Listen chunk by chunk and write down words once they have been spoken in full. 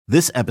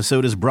This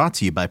episode is brought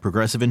to you by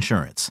Progressive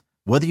Insurance.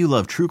 Whether you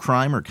love true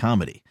crime or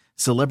comedy,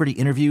 celebrity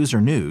interviews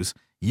or news,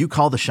 you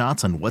call the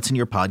shots on what's in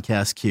your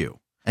podcast queue.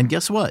 And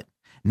guess what?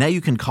 Now you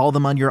can call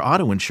them on your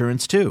auto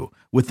insurance too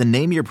with the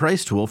Name Your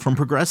Price tool from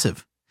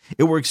Progressive.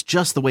 It works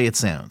just the way it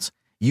sounds.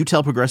 You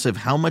tell Progressive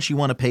how much you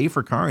want to pay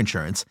for car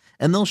insurance,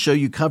 and they'll show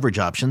you coverage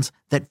options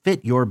that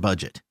fit your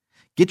budget.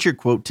 Get your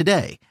quote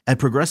today at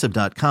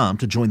Progressive.com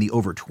to join the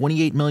over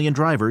 28 million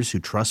drivers who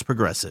trust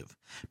Progressive.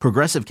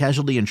 Progressive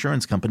Casualty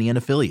Insurance Company and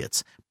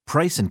Affiliates.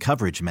 Price and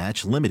coverage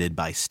match limited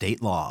by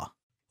state law.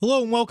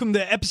 Hello and welcome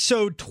to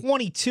episode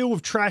 22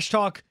 of Trash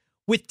Talk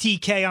with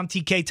TK. I'm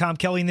TK Tom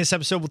Kelly. In this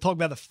episode, we'll talk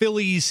about the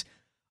Phillies'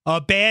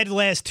 bad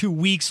last 2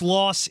 weeks,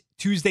 loss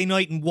Tuesday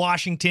night in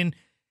Washington,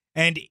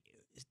 and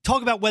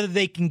talk about whether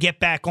they can get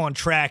back on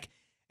track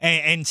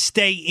and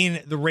stay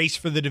in the race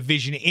for the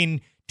division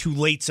into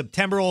late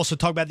September. Also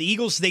talk about the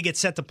Eagles. They get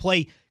set to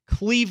play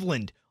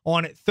Cleveland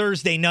on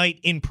Thursday night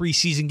in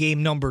preseason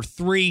game number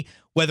 3,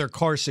 whether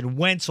Carson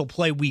Wentz will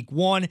play week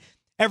 1,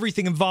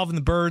 everything involving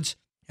the Birds.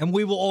 And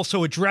we will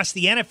also address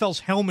the NFL's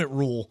helmet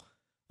rule,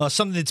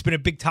 something that's been a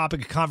big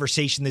topic of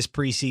conversation this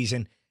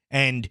preseason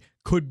and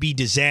could be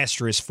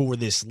disastrous for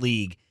this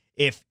league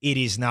if it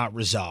is not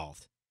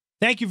resolved.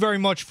 Thank you very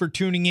much for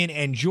tuning in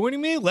and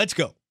joining me. Let's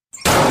go.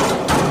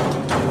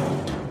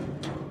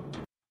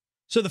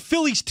 So the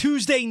Phillies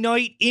Tuesday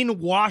night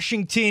in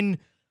Washington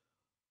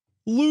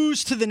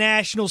lose to the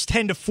Nationals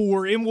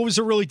 10-4 in what was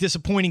a really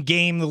disappointing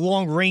game. The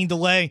long rain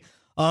delay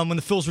when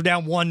the Phils were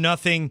down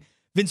 1-0.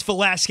 Vince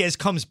Velasquez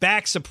comes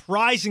back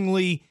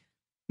surprisingly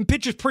and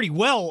pitches pretty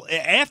well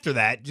after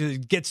that.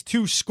 Gets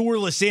 2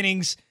 scoreless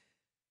innings.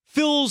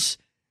 Phils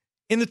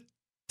in the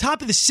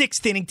top of the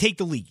 6th inning take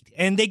the lead,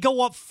 and they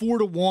go up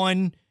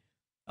 4-1.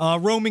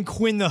 Roman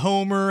Quinn the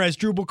homer, as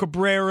Asdrubal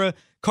Cabrera,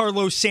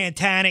 Carlos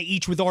Santana,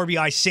 each with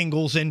RBI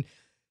singles, and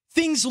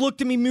things look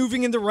to be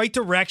moving in the right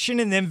direction,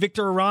 and then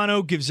Victor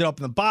Arano gives it up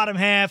in the bottom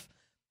half.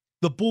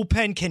 The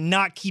bullpen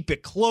cannot keep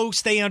it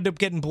close. They end up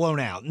getting blown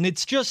out, and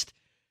it's just,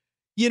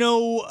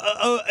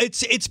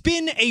 it's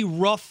been a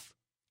rough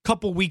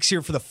couple weeks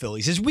here for the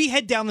Phillies as we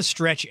head down the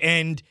stretch,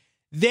 and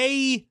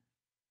they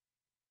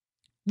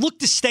look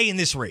to stay in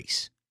this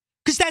race.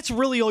 Because that's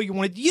really all you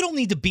want to do. You don't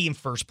need to be in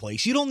first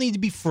place. You don't need to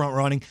be front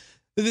running.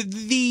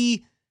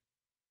 The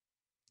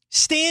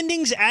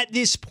standings at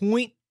this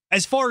point,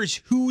 as far as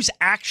who's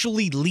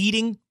actually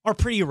leading, are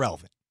pretty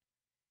irrelevant.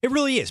 It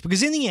really is.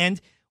 Because in the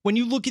end, when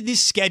you look at this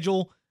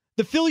schedule,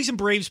 the Phillies and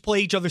Braves play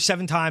each other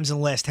 7 times in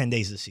the last 10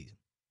 days of the season.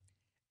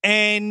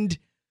 And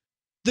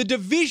the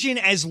division,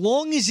 as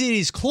long as it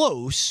is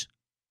close,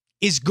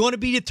 is going to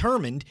be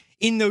determined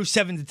in those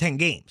 7 to 10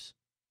 games.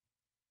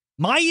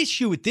 My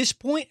issue at this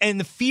point, and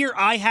the fear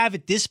I have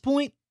at this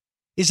point,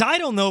 is I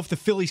don't know if the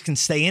Phillies can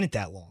stay in it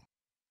that long.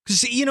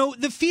 Because,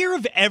 the fear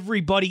of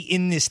everybody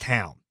in this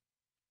town,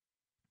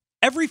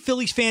 every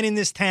Phillies fan in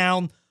this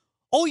town,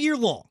 all year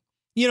long,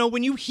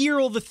 when you hear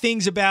all the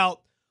things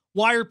about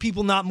why are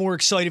people not more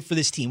excited for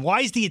this team? Why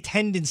is the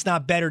attendance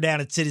not better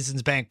down at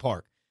Citizens Bank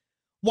Park?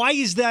 Why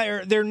is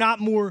there not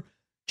more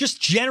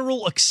just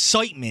general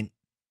excitement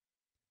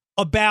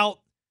about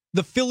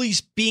the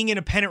Phillies being in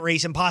a pennant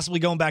race and possibly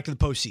going back to the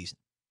postseason?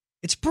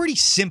 It's pretty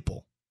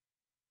simple.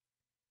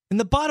 And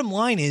the bottom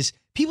line is,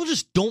 people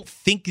just don't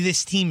think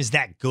this team is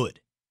that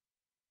good.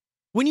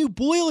 When you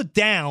boil it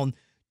down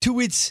to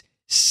its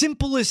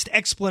simplest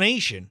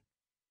explanation,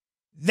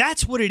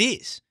 that's what it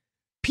is.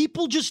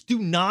 People just do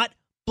not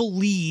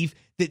believe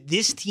that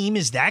this team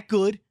is that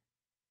good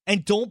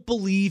and don't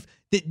believe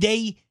that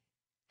they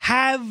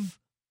have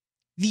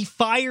the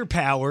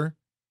firepower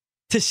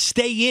to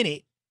stay in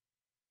it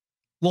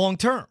long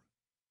term.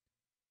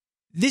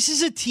 This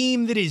is a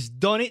team that has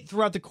done it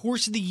throughout the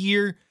course of the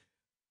year,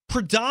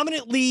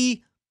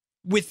 predominantly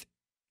with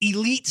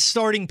elite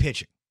starting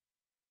pitching.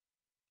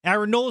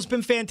 Aaron Nola's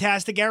been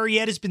fantastic.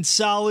 Arrieta's been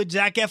solid.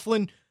 Zach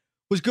Eflin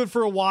was good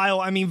for a while.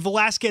 I mean,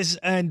 Velasquez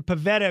and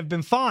Pivetta have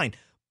been fine.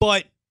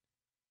 But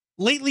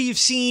lately you've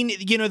seen,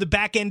 the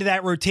back end of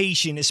that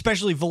rotation,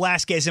 especially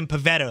Velasquez and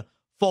Pivetta,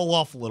 fall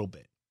off a little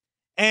bit.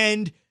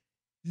 And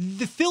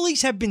the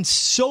Phillies have been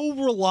so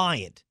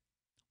reliant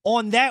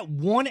on that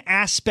one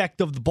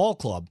aspect of the ball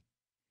club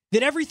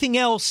that everything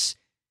else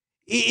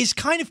is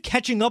kind of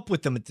catching up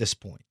with them at this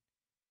point.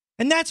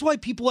 And that's why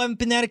people haven't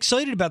been that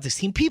excited about this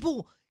team.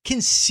 People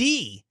can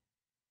see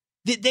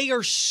that they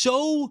are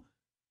so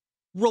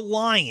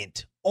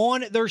reliant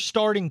on their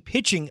starting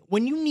pitching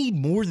when you need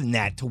more than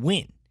that to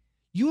win.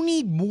 You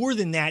need more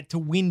than that to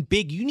win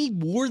big. You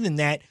need more than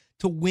that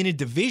to win a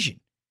division.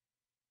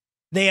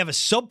 They have a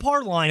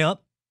subpar lineup.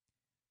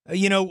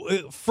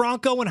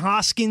 Franco and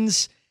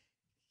Hoskins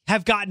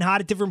have gotten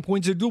hot at different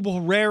points.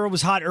 Odubel Herrera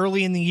was hot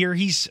early in the year.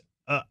 He's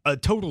a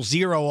total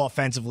zero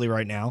offensively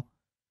right now.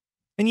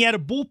 And you had a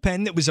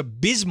bullpen that was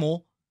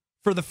abysmal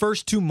for the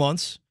first 2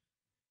 months,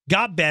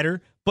 got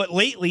better, but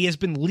lately has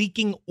been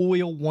leaking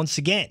oil once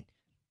again.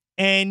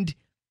 And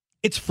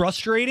it's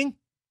frustrating.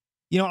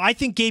 I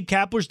think Gabe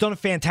Kapler's done a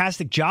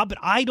fantastic job, but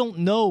I don't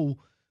know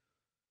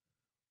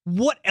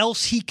what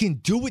else he can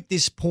do at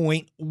this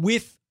point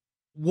with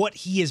what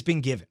he has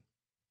been given.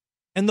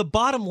 And the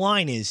bottom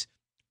line is,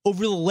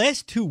 over the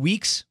last 2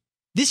 weeks,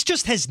 this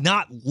just has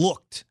not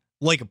looked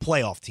like a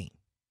playoff team.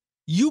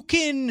 You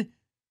can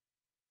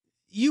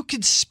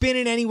spin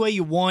it any way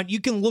you want. You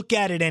can look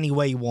at it any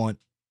way you want.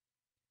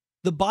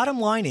 The bottom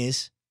line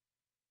is,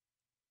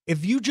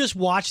 if you just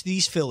watch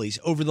these Phillies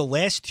over the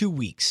last 2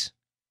 weeks,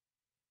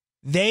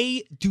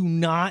 they do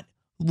not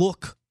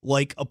look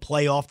like a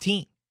playoff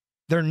team.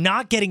 They're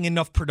not getting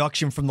enough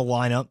production from the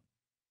lineup.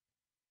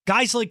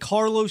 Guys like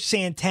Carlos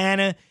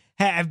Santana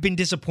have been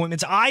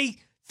disappointments. I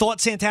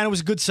thought Santana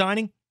was a good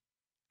signing.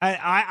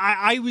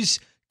 I was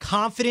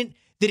confident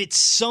that at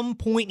some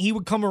point he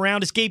would come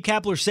around. As Gabe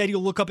Kapler said,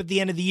 he'll look up at the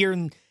end of the year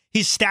and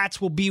his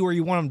stats will be where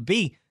you want them to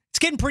be. It's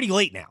getting pretty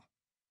late now.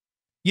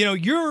 You know,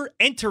 you're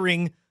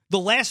entering the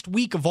last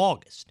week of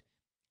August,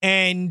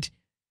 and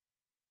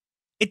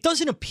it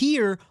doesn't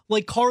appear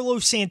like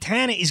Carlos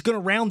Santana is going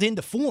to round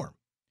into form.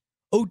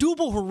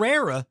 Odubel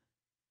Herrera,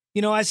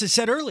 you know, as I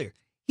said earlier,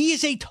 he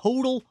is a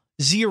total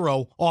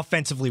zero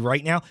offensively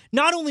right now.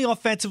 Not only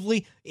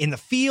offensively, in the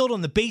field,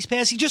 on the base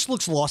pass, he just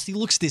looks lost. He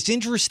looks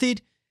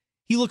disinterested.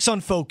 He looks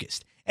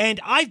unfocused. And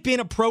I've been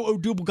a pro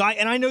Odubel guy,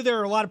 and I know there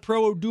are a lot of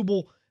pro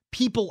Odubel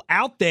people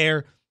out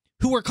there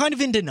who are kind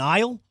of in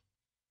denial.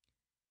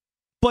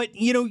 But,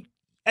 you know,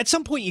 at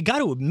some point you got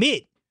to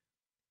admit,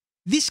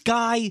 this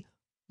guy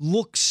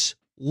looks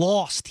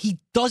lost. He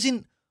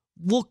doesn't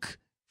look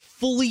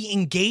fully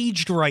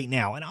engaged right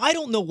now. And I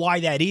don't know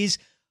why that is.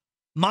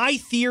 My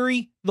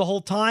theory the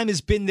whole time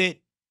has been that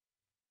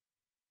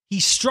he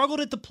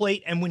struggled at the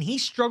plate, and when he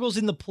struggles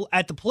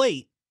at the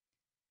plate,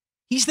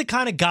 he's the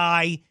kind of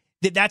guy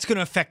that's going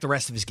to affect the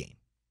rest of his game.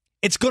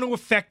 It's going to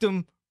affect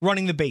him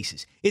running the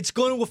bases. It's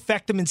going to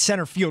affect him in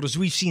center field, as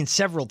we've seen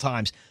several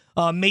times.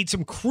 Made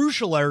some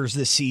crucial errors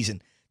this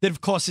season that have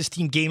cost his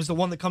team games. The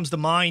one that comes to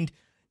mind,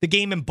 the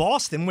game in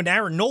Boston when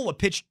Aaron Nola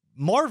pitched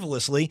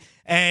marvelously,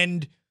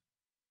 and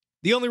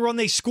the only run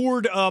they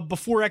scored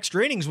before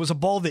extra innings was a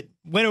ball that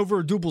went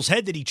over Odubel's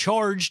head that he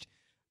charged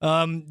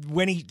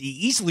when he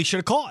easily should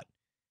have caught.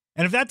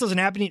 And if that doesn't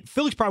happen,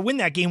 Phillies probably win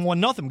that game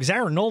 1-0 because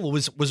Aaron Nola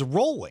was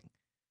rolling.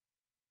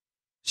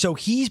 So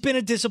he's been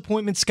a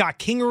disappointment. Scott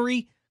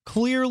Kingery,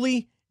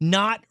 clearly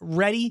not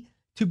ready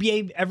to be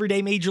an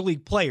everyday major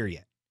league player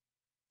yet.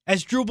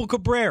 Asdrubal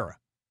Cabrera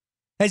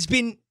has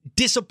been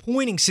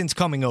disappointing since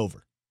coming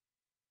over.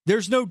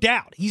 There's no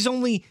doubt. He's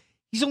only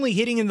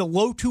hitting in the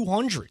low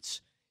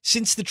 200s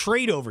since the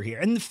trade over here.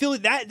 And the Philly,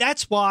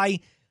 that's why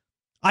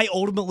I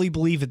ultimately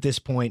believe at this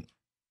point,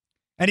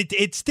 and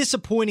it's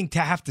disappointing to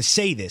have to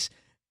say this,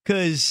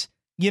 because,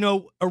 you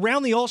know,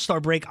 around the All-Star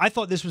break, I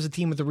thought this was a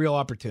team with a real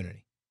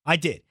opportunity. I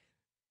did.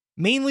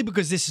 Mainly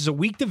because this is a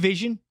weak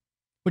division,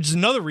 which is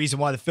another reason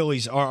why the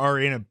Phillies are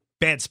in a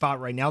bad spot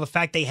right now. The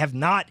fact they have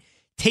not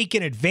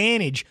taken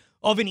advantage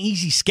of an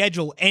easy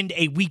schedule and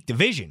a weak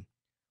division.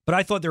 But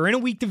I thought they're in a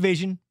weak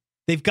division.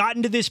 They've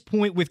gotten to this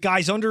point with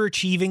guys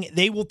underachieving.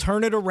 They will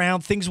turn it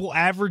around. Things will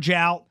average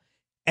out,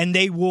 and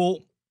they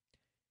will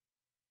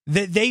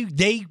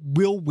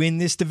win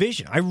this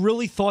division. I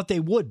really thought they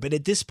would, but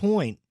at this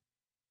point,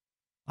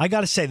 I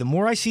got to say, the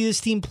more I see this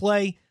team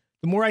play,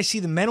 the more I see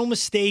the mental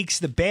mistakes,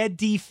 the bad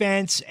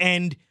defense,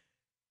 and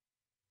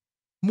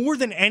more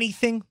than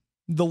anything,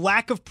 the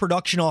lack of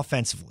production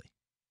offensively.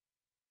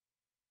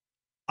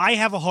 I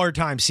have a hard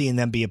time seeing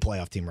them be a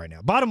playoff team right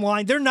now. Bottom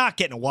line, they're not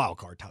getting a wild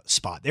card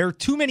spot. There are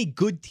too many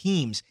good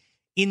teams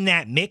in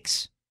that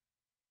mix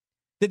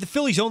that the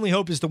Phillies' only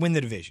hope is to win the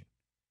division.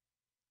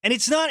 And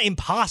it's not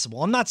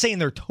impossible. I'm not saying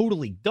they're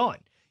totally done.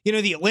 You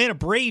know, the Atlanta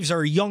Braves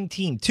are a young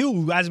team, too,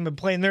 who hasn't been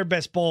playing their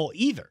best ball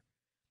either.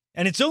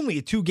 And it's only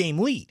a 2-game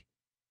lead.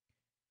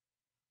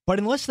 But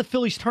unless the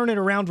Phillies turn it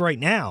around right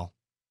now,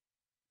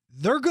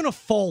 they're going to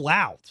fall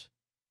out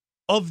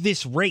of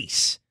this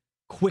race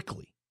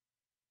quickly.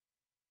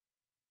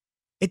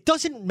 It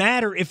doesn't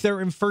matter if they're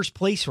in first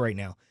place right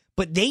now,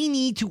 but they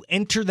need to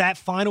enter that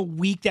final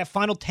week, that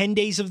final 10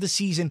 days of the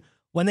season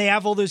when they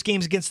have all those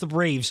games against the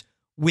Braves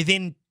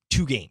within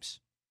 2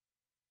 games.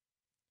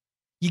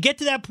 You get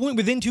to that point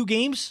within 2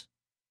 games,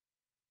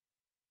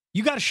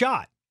 you got a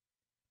shot.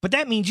 But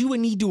that means you would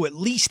need to at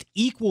least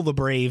equal the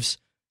Braves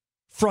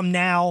from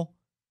now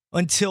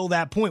until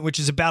that point, which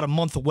is about a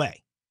month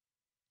away.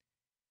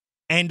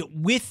 And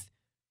with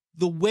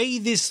the way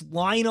this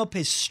lineup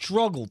has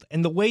struggled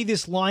and the way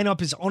this lineup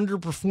has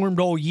underperformed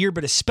all year,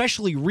 but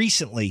especially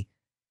recently,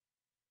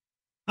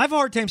 I have a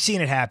hard time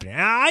seeing it happening.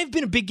 I've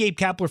been a big Gabe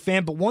Kapler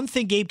fan, but one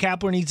thing Gabe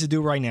Kapler needs to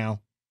do right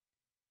now,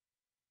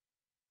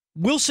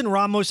 Wilson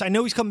Ramos, I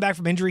know he's coming back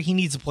from injury. He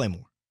needs to play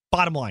more.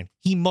 Bottom line,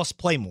 he must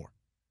play more.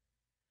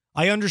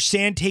 I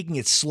understand taking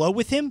it slow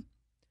with him.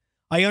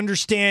 I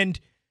understand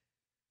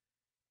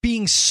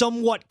being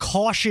somewhat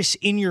cautious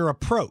in your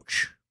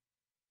approach.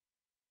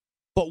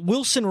 But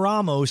Wilson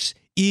Ramos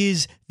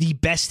is the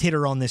best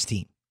hitter on this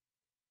team.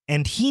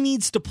 And he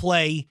needs to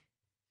play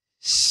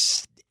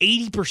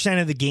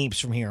 80% of the games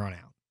from here on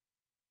out.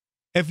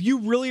 If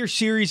you really are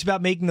serious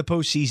about making the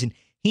postseason,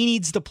 he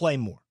needs to play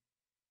more.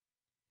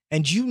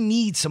 and you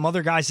need some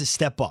other guys to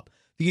step up.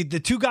 The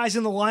two guys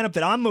in the lineup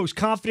that I'm most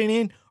confident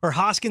in are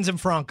Hoskins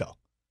and Franco.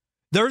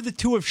 They're the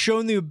two who have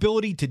shown the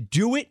ability to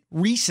do it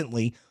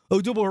recently.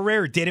 Odubel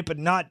Herrera did it, but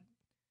not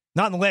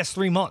in the last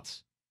 3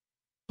 months.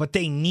 But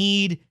they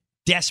need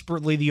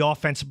desperately the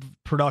offensive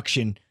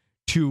production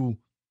to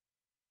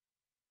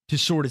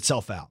sort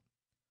itself out.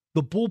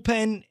 The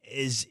bullpen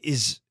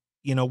is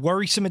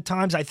worrisome at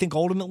times. I think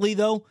ultimately,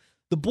 though,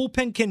 the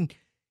bullpen can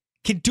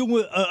do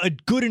a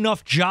good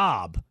enough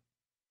job,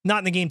 not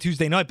in the game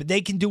Tuesday night, but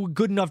they can do a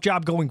good enough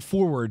job going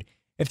forward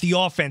if the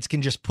offense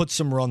can just put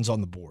some runs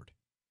on the board.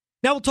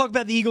 Now we'll talk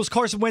about the Eagles.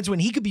 Carson Wentz, when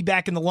he could be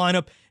back in the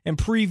lineup, and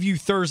preview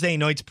Thursday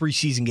night's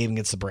preseason game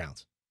against the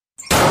Browns.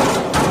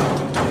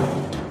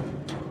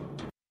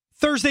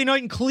 Thursday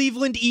night in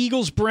Cleveland,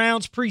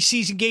 Eagles-Browns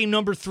preseason game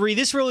number 3.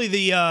 This is really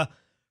the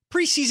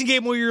preseason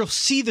game where you'll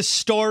see the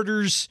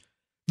starters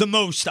the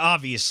most,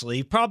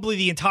 obviously. Probably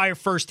the entire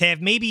first half,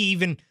 maybe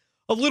even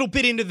a little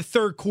bit into the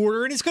third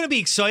quarter, and it's going to be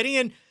exciting,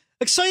 and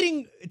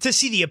exciting to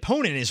see the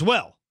opponent as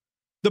well.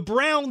 The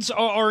Browns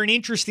are an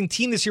interesting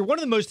team this year, one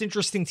of the most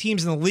interesting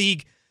teams in the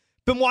league.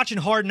 Been watching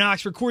Hard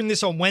Knocks, recording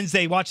this on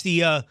Wednesday. Watched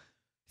the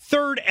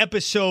third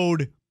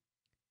episode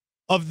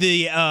of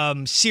the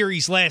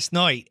series last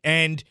night,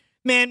 and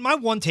man, my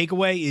one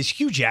takeaway is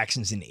Hugh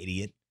Jackson's an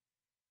idiot.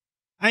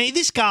 I mean,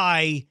 this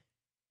guy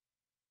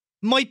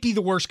might be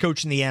the worst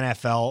coach in the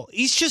NFL.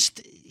 He's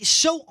just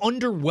so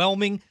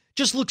underwhelming,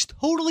 just looks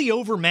totally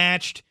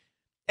overmatched.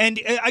 And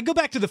I go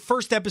back to the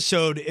first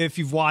episode, if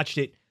you've watched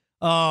it,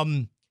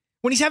 when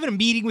he's having a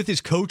meeting with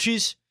his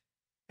coaches,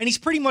 and he's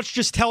pretty much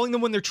just telling them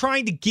when they're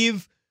trying to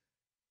give,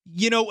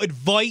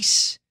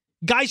 advice,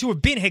 guys who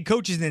have been head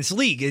coaches in this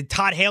league.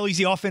 Todd Haley's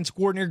the offensive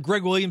coordinator,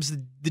 Greg Williams,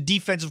 the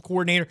defensive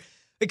coordinator,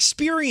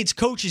 experienced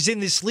coaches in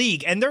this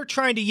league, and they're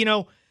trying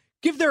to,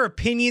 give their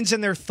opinions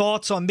and their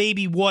thoughts on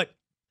maybe what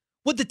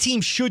the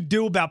team should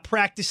do about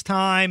practice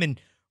time and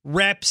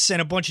reps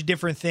and a bunch of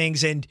different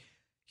things. And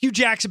Hugh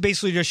Jackson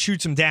basically just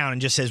shoots him down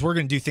and just says, we're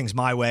going to do things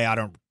my way. I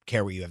don't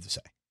care what you have to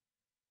say.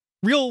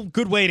 Real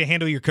good way to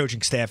handle your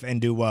coaching staff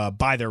and to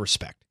buy their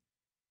respect.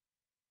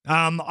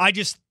 I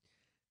just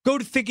go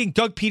to thinking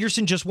Doug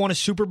Peterson just won a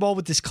Super Bowl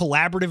with this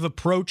collaborative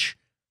approach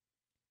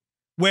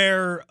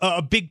where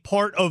a big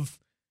part of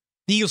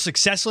the Eagles'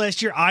 success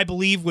last year, I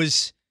believe,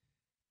 was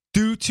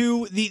due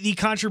to the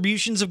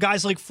contributions of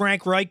guys like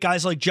Frank Reich,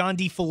 guys like John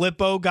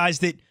DeFilippo, guys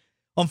that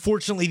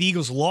unfortunately the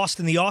Eagles lost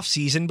in the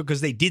offseason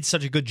because they did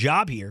such a good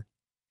job here.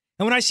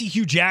 And when I see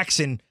Hugh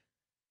Jackson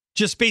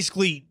just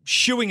basically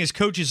shooing his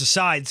coaches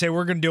aside and say,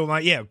 we're going to do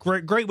it,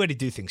 great way to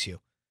do things, Hugh.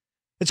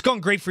 It's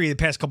gone great for you the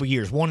past couple of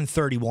years,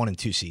 1-31 in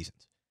 2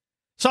 seasons.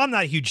 So I'm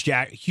not a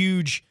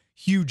huge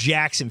Hugh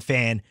Jackson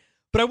fan,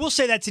 but I will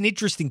say that's an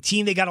interesting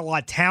team. They got a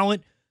lot of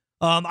talent.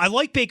 I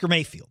like Baker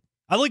Mayfield.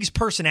 I like his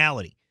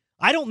personality.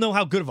 I don't know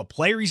how good of a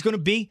player he's going to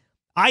be.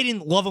 I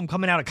didn't love him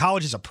coming out of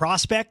college as a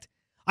prospect.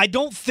 I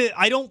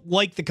don't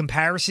like the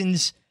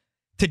comparisons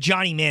to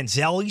Johnny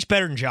Manziel. He's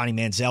better than Johnny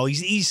Manziel.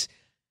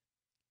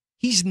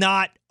 He's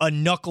not a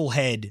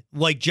knucklehead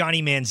like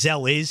Johnny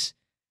Manziel is.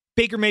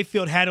 Baker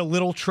Mayfield had a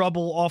little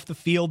trouble off the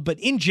field, but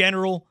in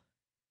general,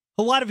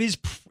 a lot of his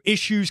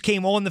issues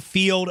came on the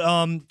field.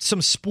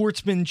 Some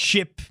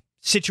sportsmanship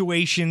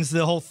situations,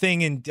 the whole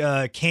thing in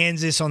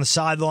Kansas on the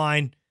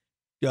sideline,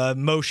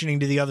 motioning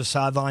to the other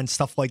sideline,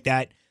 stuff like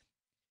that.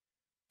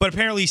 But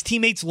apparently his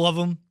teammates love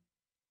him.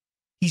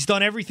 He's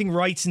done everything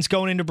right since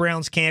going into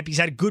Browns camp. He's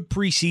had a good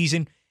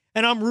preseason,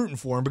 and I'm rooting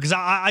for him because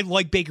I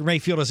like Baker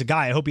Mayfield as a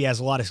guy. I hope he has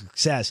a lot of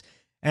success.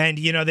 And,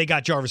 they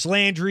got Jarvis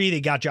Landry. They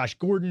got Josh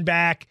Gordon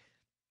back.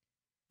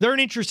 They're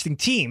an interesting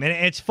team. And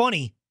it's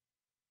funny.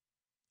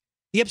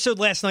 The episode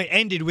last night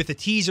ended with a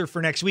teaser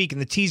for next week, and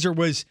the teaser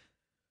was,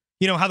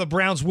 how the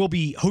Browns will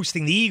be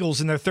hosting the Eagles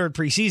in their third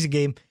preseason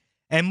game.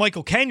 And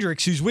Michael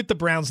Kendricks, who's with the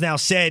Browns now,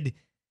 said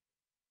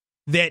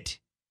that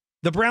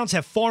the Browns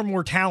have far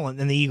more talent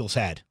than the Eagles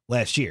had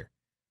last year,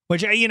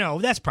 which,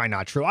 that's probably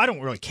not true. I don't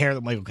really care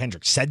that Michael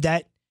Kendricks said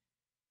that.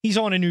 He's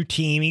on a new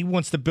team. He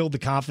wants to build the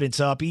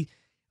confidence up.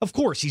 Of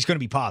course, he's going to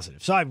be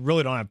positive. So I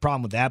really don't have a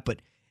problem with that.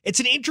 But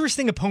it's an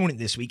interesting opponent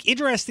this week.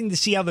 Interesting to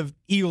see how the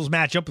Eagles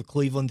match up with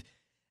Cleveland.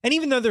 And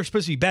even though they're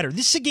supposed to be better,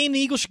 this is a game the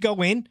Eagles should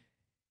go in.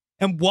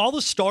 And while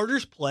the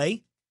starters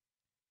play,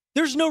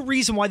 there's no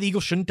reason why the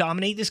Eagles shouldn't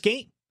dominate this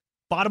game.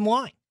 Bottom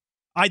line.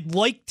 I'd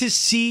like to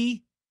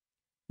see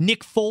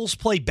Nick Foles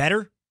play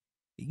better.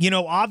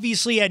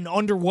 Obviously had an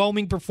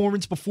underwhelming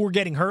performance before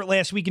getting hurt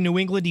last week in New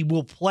England. He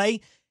will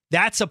play.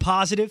 That's a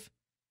positive.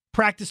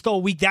 Practiced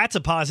all week. That's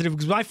a positive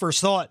because my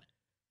first thought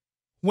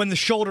when the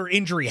shoulder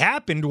injury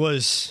happened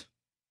was,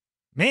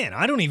 man,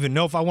 I don't even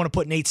know if I want to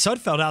put Nate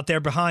Sudfeld out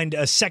there behind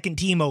a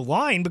second-team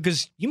O-line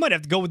because you might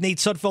have to go with Nate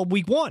Sudfeld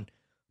week 1.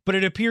 But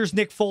it appears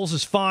Nick Foles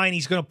is fine.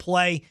 He's going to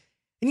play.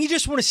 And you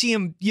just want to see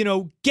him,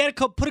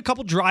 put a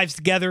couple drives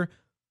together,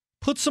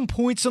 put some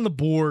points on the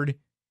board,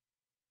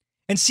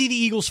 and see the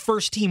Eagles'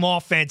 first-team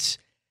offense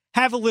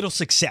have a little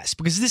success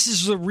because this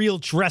is a real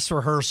dress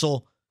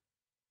rehearsal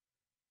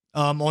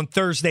on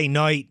Thursday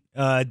night.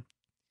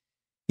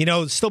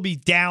 Still be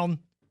down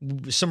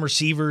some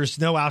receivers.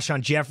 No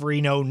Alshon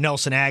Jeffrey, no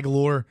Nelson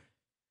Aguilar.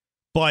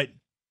 But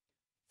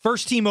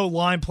first team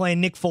O-line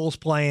playing, Nick Foles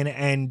playing,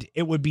 and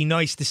it would be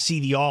nice to see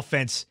the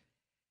offense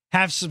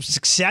have some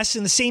success.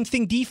 And the same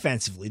thing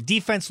defensively. The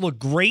defense looked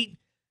great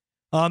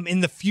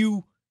in the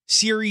few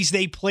series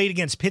they played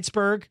against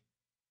Pittsburgh.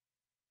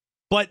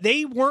 But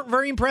they weren't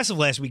very impressive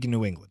last week in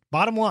New England.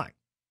 Bottom line.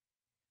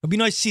 It'd be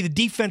nice to see the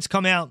defense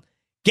come out,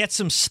 get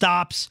some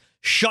stops,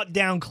 shut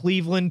down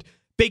Cleveland.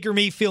 Baker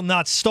Mayfield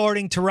not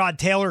starting. Tyrod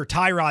Taylor,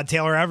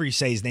 however you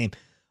say his name.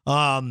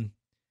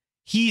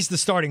 He's the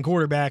starting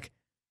quarterback.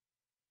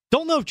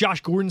 Don't know if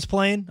Josh Gordon's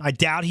playing. I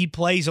doubt he'd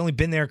play. He's only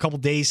been there a couple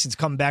days since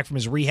coming back from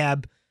his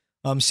rehab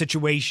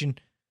situation.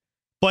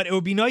 But it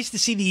would be nice to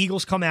see the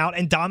Eagles come out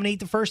and dominate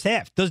the first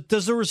half.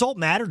 Does the result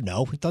matter?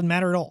 No, it doesn't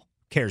matter at all.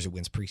 Who cares who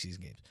wins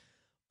preseason games?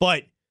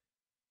 But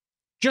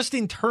just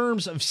in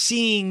terms of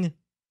seeing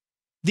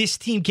this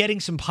team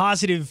getting some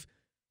positive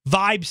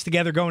vibes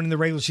together going in the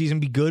regular season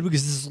be good,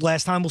 because this is the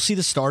last time we'll see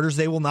the starters.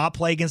 They will not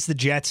play against the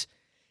Jets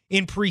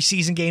in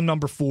preseason game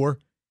number 4.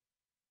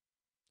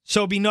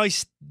 So it'd be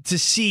nice to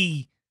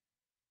see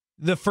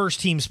the first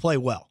teams play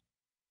well.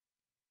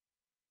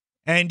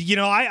 And,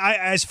 I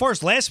as far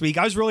as last week,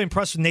 I was really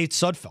impressed with Nate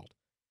Sudfeld.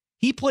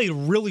 He played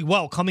really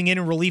well coming in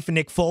relief of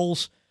Nick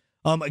Foles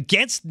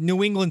against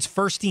New England's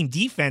first team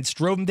defense,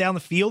 drove him down the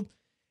field.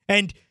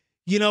 And,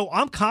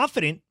 I'm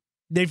confident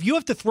that if you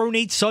have to throw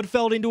Nate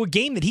Sudfeld into a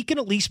game, that he can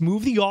at least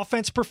move the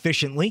offense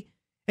proficiently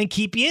and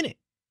keep you in it.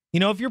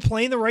 If you're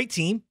playing the right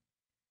team,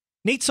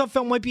 Nate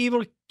Sudfeld might be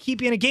able to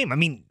keep you in a game. I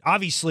mean,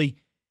 obviously,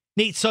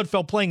 Nate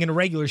Sudfeld playing in a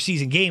regular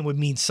season game would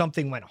mean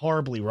something went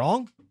horribly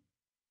wrong.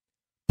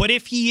 But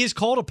if he is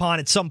called upon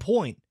at some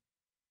point,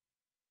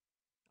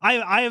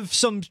 I have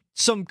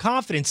some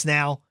confidence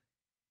now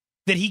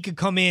that he could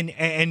come in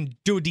and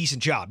do a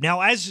decent job.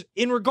 Now, as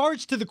in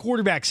regards to the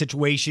quarterback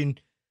situation,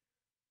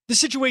 the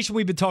situation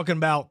we've been talking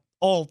about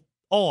all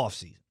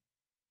offseason.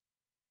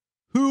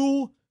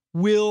 Who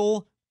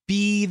will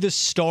be the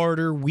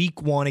starter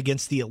week 1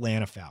 against the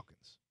Atlanta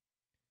Falcons?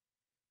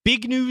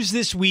 Big news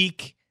this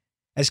week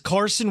as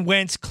Carson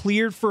Wentz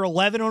cleared for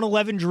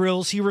 11-on-11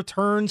 drills. He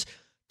returns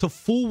to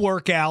full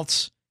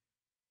workouts.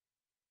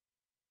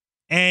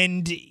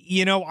 And,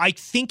 I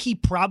think he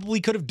probably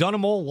could have done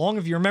them all along.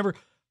 If you remember,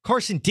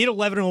 Carson did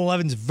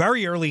 11-on-11s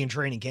very early in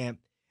training camp.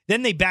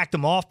 Then they backed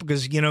him off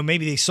because,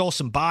 maybe they saw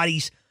some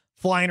bodies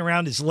flying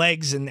around his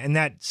legs, and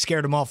that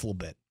scared him off a little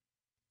bit.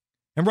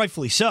 And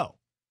rightfully so.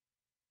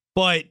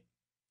 But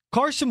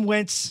Carson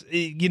Wentz,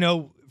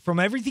 from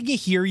everything you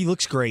hear, he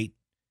looks great.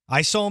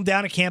 I saw him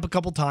down at camp a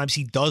couple times.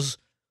 He does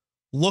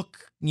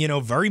look,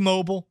 very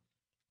mobile.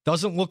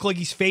 Doesn't look like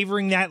he's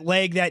favoring that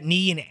leg, that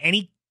knee in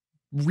any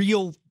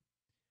real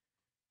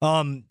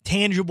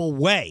tangible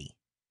way.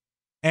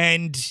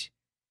 And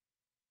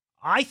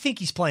I think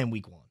he's playing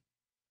week 1.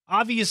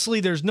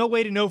 Obviously, there's no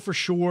way to know for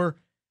sure.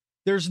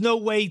 There's no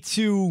way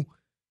to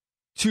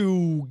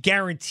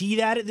guarantee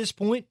that at this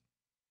point.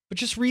 But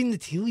just reading the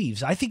tea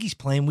leaves, I think he's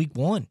playing week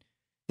 1.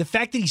 The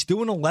fact that he's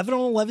doing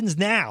 11-on-11s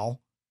now,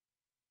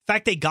 the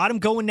fact they got him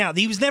going now,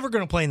 he was never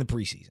going to play in the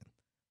preseason.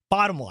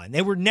 Bottom line,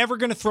 they were never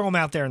going to throw him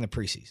out there in the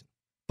preseason.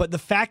 But the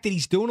fact that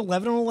he's doing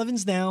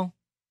 11-on-11s now,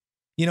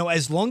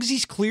 as long as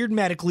he's cleared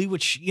medically,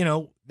 which,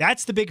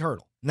 that's the big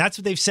hurdle. And that's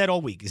what they've said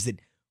all week, is that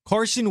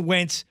Carson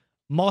Wentz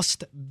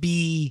must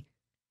be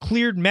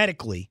cleared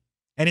medically.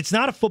 And it's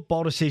not a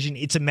football decision,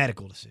 it's a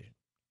medical decision.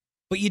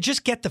 But you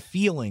just get the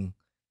feeling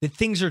that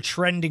things are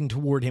trending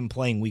toward him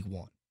playing week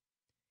 1.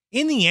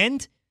 In the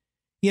end,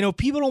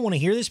 people don't want to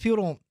hear this.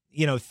 People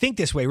don't, think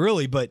this way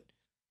really, but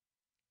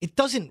it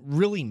doesn't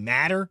really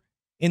matter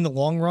in the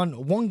long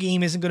run. One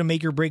game isn't going to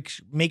make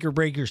or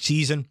break your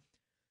season.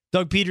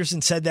 Doug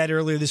Peterson said that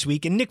earlier this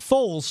week. And Nick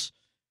Foles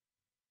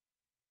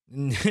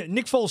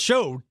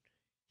showed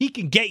he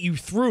can get you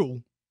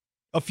through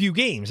a few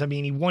games. I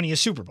mean, he won you a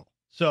Super Bowl.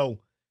 So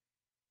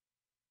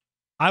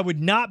I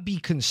would not be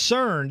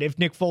concerned if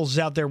Nick Foles is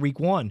out there week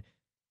 1,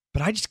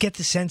 but I just get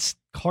the sense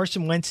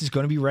Carson Wentz is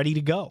going to be ready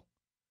to go.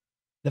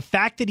 The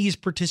fact that he's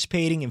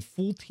participating in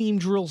full team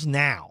drills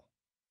now,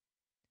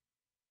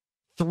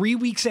 3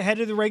 weeks ahead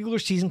of the regular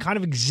season, kind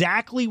of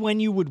exactly when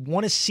you would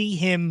want to see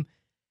him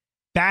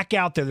back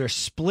out there. They're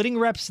splitting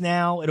reps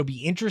now. It'll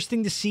be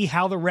interesting to see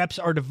how the reps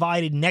are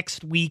divided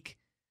next week.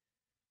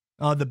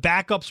 The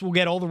backups will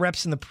get all the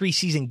reps in the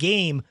preseason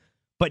game,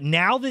 but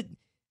now that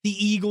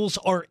the Eagles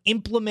are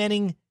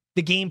implementing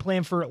the game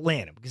plan for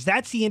Atlanta, because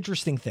that's the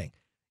interesting thing.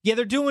 Yeah,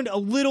 they're doing a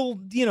little,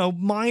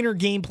 minor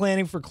game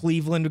planning for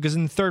Cleveland, because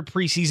in the third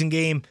preseason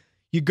game,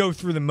 you go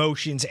through the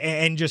motions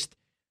and just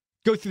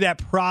go through that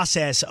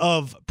process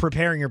of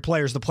preparing your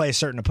players to play a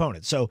certain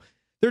opponent. So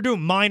they're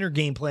doing minor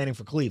game planning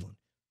for Cleveland.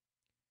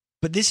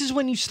 But this is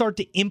when you start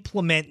to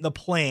implement the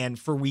plan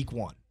for week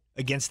 1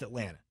 against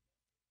Atlanta.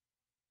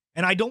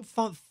 And I don't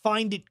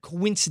find it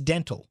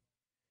coincidental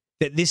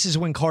that this is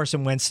when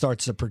Carson Wentz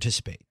starts to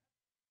participate.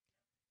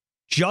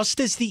 Just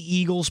as the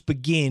Eagles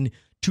begin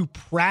to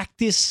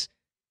practice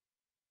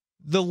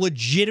the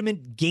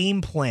legitimate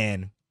game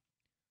plan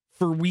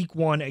for week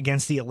 1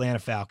 against the Atlanta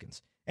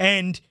Falcons.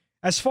 And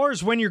as far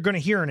as when you're going to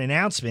hear an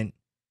announcement,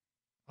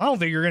 I don't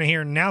think you're going to hear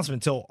an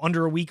announcement until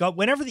under a week up.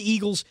 Whenever the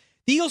Eagles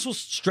will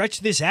stretch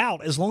this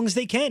out as long as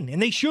they can,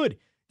 and they should.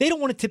 They don't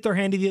want to tip their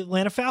hand to the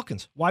Atlanta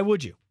Falcons. Why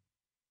would you?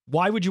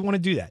 Why would you want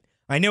to do that?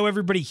 I know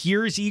everybody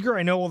here is eager.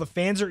 I know all the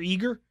fans are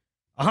eager.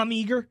 I'm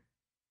eager.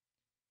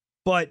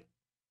 But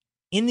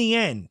in the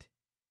end,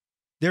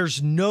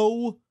 there's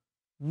no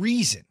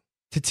reason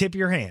to tip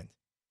your hand.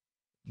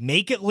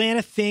 Make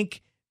Atlanta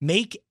think.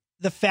 Make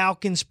the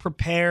Falcons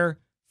prepare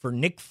for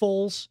Nick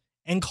Foles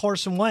and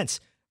Carson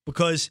Wentz,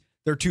 because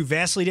they're two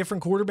vastly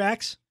different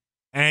quarterbacks,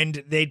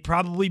 and they'd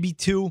probably be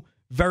two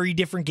very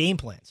different game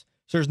plans.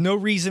 So there's no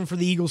reason for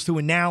the Eagles to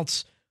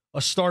announce a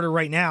starter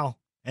right now,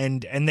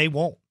 and they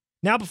won't.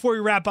 Now, before we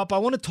wrap up, I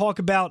want to talk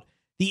about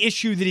the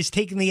issue that has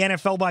taken the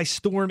NFL by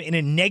storm in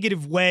a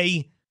negative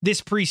way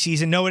this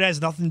preseason. No, it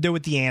has nothing to do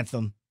with the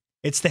anthem.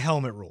 It's the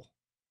helmet rule.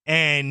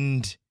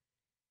 And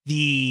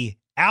the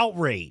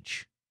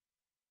outrage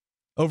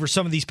over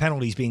some of these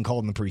penalties being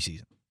called in the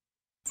preseason.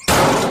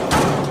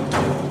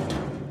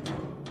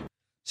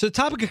 So the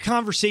topic of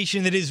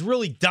conversation that has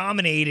really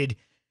dominated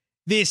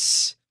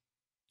this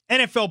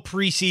NFL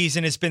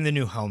preseason has been the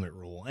new helmet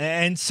rule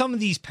and some of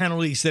these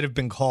penalties that have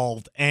been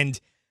called. And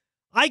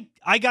I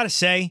got to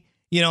say,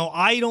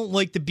 I don't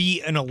like to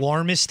be an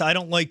alarmist. I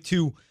don't like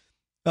to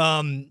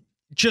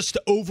just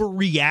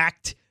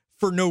overreact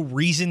for no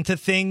reason to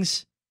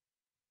things.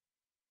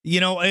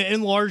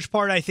 In large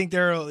part, I think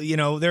there are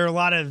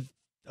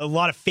a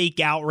lot of fake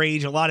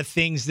outrage, a lot of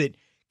things that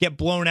get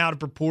blown out of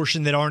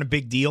proportion that aren't a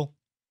big deal.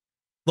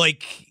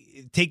 Like,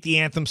 take the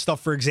anthem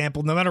stuff, for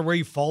example. No matter where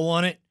you fall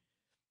on it,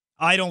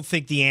 I don't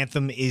think the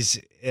anthem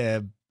is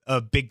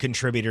a big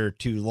contributor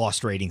to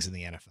lost ratings in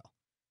the NFL.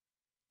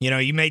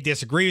 You may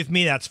disagree with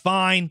me. That's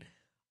fine.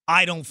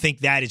 I don't think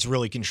that is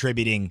really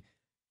contributing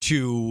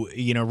to,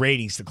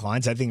 ratings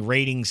declines. I think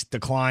ratings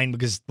decline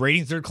because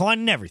ratings are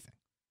declining in everything.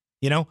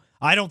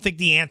 I don't think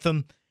the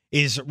anthem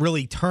is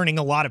really making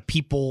a lot of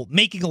people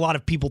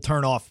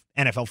turn off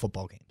NFL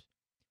football games.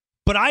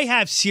 But I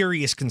have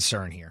serious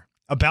concern here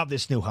about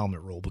this new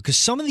helmet rule, because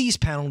some of these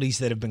penalties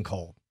that have been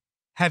called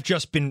have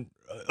just been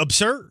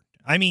absurd.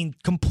 I mean,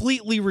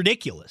 completely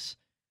ridiculous.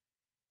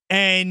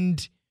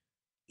 And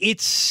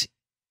it's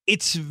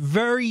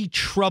very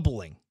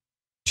troubling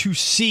to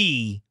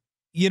see,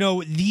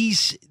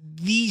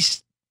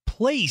 these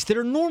plays that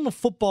are normal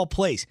football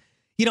plays.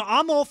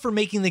 I'm all for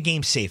making the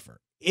game safer.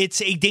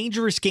 It's a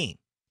dangerous game,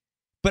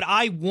 but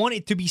I want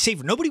it to be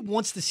safer. Nobody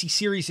wants to see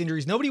serious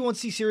injuries. Nobody wants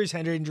to see serious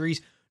head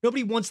injuries.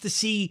 Nobody wants to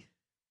see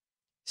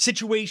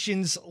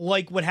situations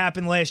like what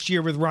happened last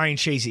year with Ryan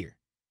Shazier.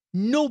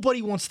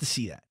 Nobody wants to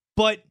see that.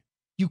 But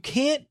you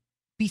can't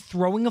be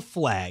throwing a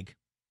flag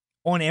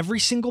on every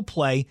single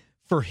play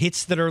for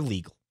hits that are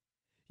legal.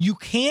 You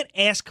can't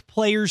ask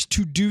players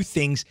to do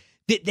things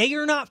that they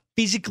are not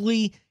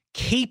physically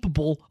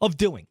capable of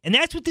doing. And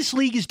that's what this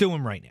league is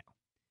doing right now.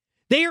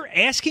 They are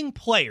asking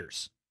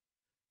players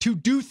to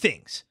do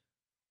things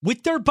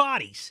with their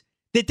bodies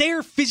that they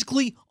are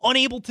physically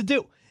unable to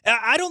do.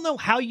 I don't know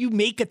how you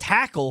make a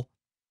tackle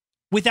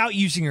without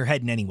using your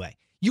head in any way.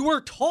 You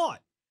are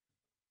taught.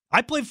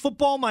 I played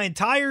football my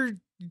entire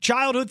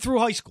childhood through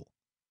high school.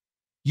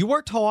 You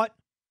are taught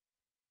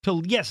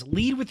to, yes,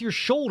 lead with your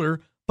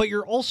shoulder, but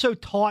you're also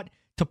taught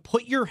to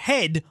put your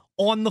head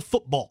on the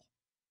football.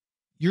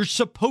 You're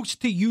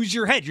supposed to use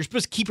your head. You're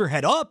supposed to keep your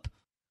head up,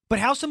 but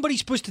how's somebody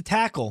supposed to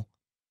tackle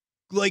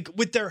like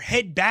with their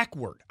head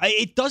backward?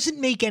 It doesn't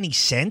make any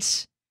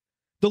sense.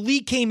 The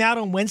league came out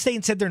on Wednesday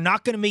and said they're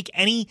not going to make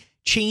any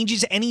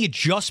changes, any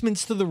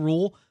adjustments to the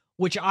rule,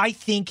 which I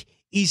think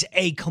is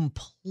a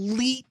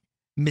complete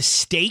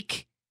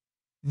mistake.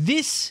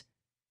 This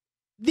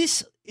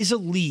is a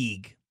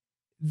league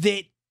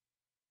that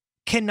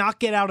cannot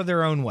get out of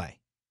their own way.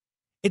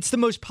 It's the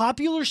most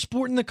popular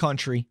sport in the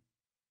country.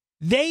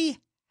 They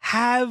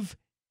have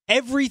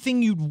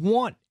everything you'd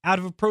want out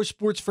of a pro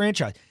sports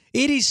franchise.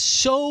 It is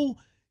so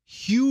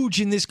huge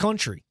in this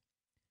country,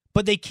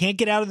 but they can't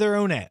get out of their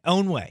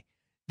own way.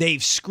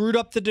 They've screwed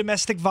up the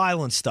domestic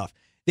violence stuff.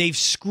 They've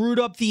screwed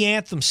up the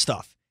anthem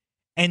stuff.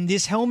 And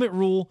this helmet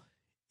rule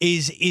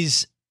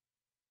is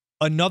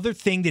another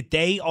thing that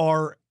they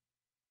are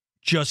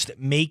just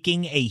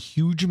making a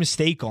huge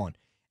mistake on.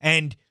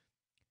 And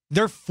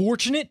they're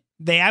fortunate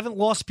they haven't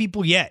lost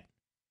people yet.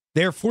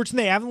 They're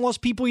fortunate they haven't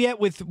lost people yet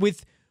with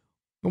just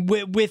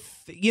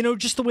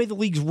the way the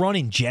league's run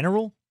in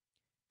general.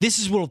 This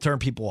is what'll turn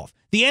people off.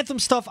 The anthem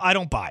stuff, I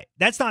don't buy it.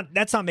 That's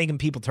not making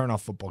people turn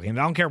off football games.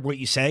 I don't care what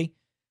you say.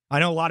 I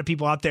know a lot of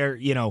people out there,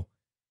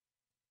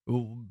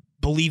 who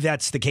believe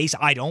that's the case.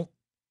 I don't.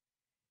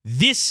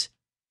 This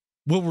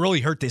will really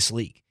hurt this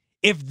league.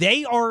 If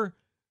they are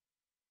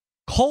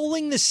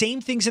calling the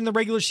same things in the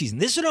regular season,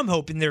 this is what I'm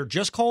hoping. They're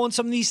just calling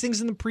some of these things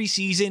in the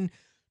preseason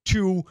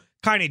to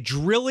kind of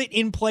drill it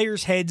in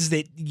players' heads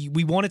that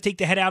we want to take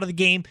the head out of the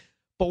game.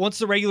 But once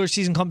the regular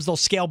season comes, they'll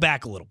scale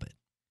back a little bit.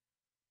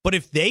 But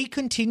if they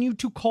continue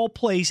to call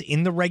plays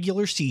in the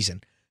regular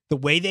season the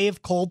way they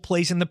have called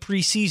plays in the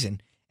preseason,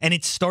 and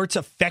it starts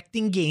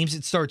affecting games,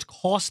 it starts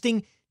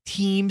costing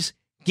teams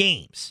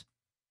games,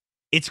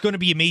 it's going to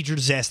be a major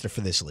disaster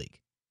for this league.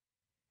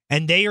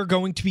 And they are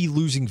going to be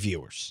losing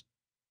viewers.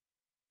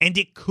 And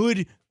it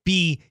could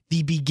be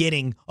the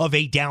beginning of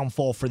a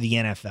downfall for the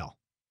NFL.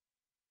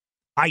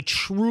 I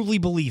truly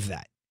believe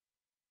that.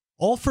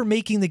 All for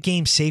making the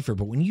game safer,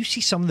 but when you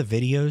see some of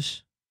the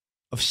videos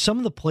of some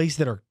of the plays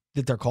that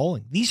they're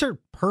calling, these are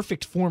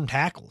perfect form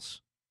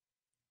tackles.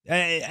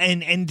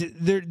 And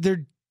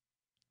they're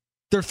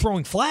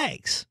throwing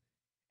flags.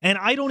 And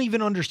I don't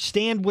even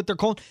understand what they're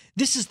calling.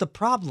 This is the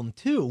problem,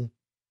 too.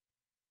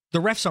 The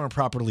refs aren't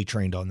properly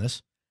trained on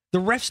this. The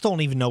refs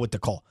don't even know what to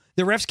call.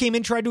 The refs came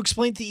in, tried to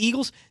explain to the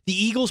Eagles. The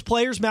Eagles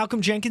players,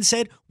 Malcolm Jenkins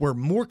said, were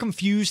more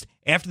confused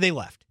after they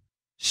left.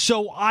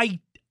 So I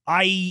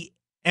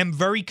am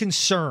very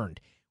concerned.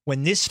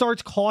 When this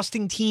starts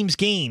costing teams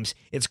games,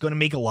 it's going to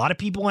make a lot of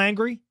people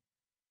angry.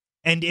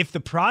 And if the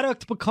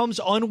product becomes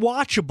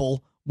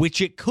unwatchable,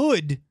 which it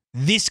could,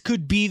 this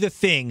could be the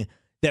thing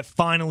that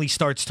finally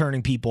starts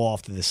turning people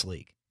off to this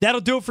league.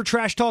 That'll do it for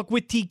Trash Talk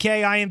with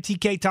TK. I am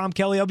TK Tom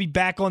Kelly. I'll be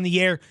back on the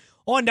air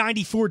on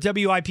 94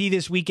 WIP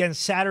this weekend,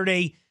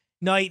 Saturday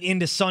night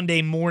into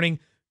Sunday morning,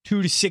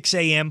 2 to 6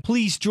 a.m.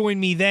 Please join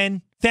me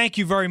then. Thank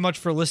you very much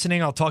for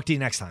listening. I'll talk to you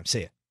next time.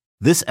 See ya.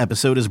 This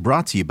episode is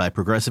brought to you by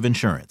Progressive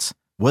Insurance.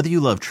 Whether you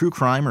love true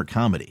crime or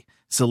comedy,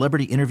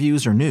 celebrity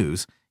interviews or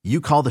news,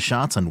 you call the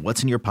shots on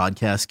what's in your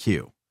podcast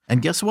queue.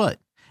 And guess what?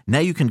 Now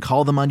you can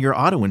call them on your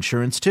auto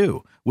insurance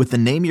too with the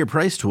Name Your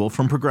Price tool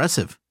from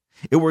Progressive.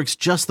 It works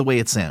just the way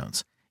it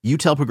sounds. You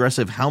tell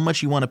Progressive how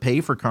much you want to pay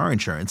for car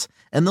insurance,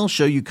 and they'll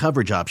show you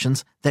coverage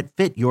options that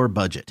fit your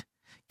budget.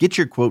 Get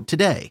your quote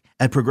today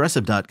at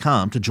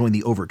Progressive.com to join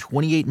the over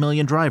 28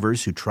 million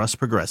drivers who trust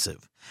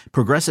Progressive.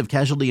 Progressive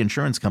Casualty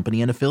Insurance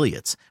Company and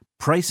Affiliates.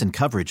 Price and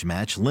coverage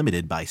match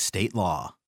limited by state law.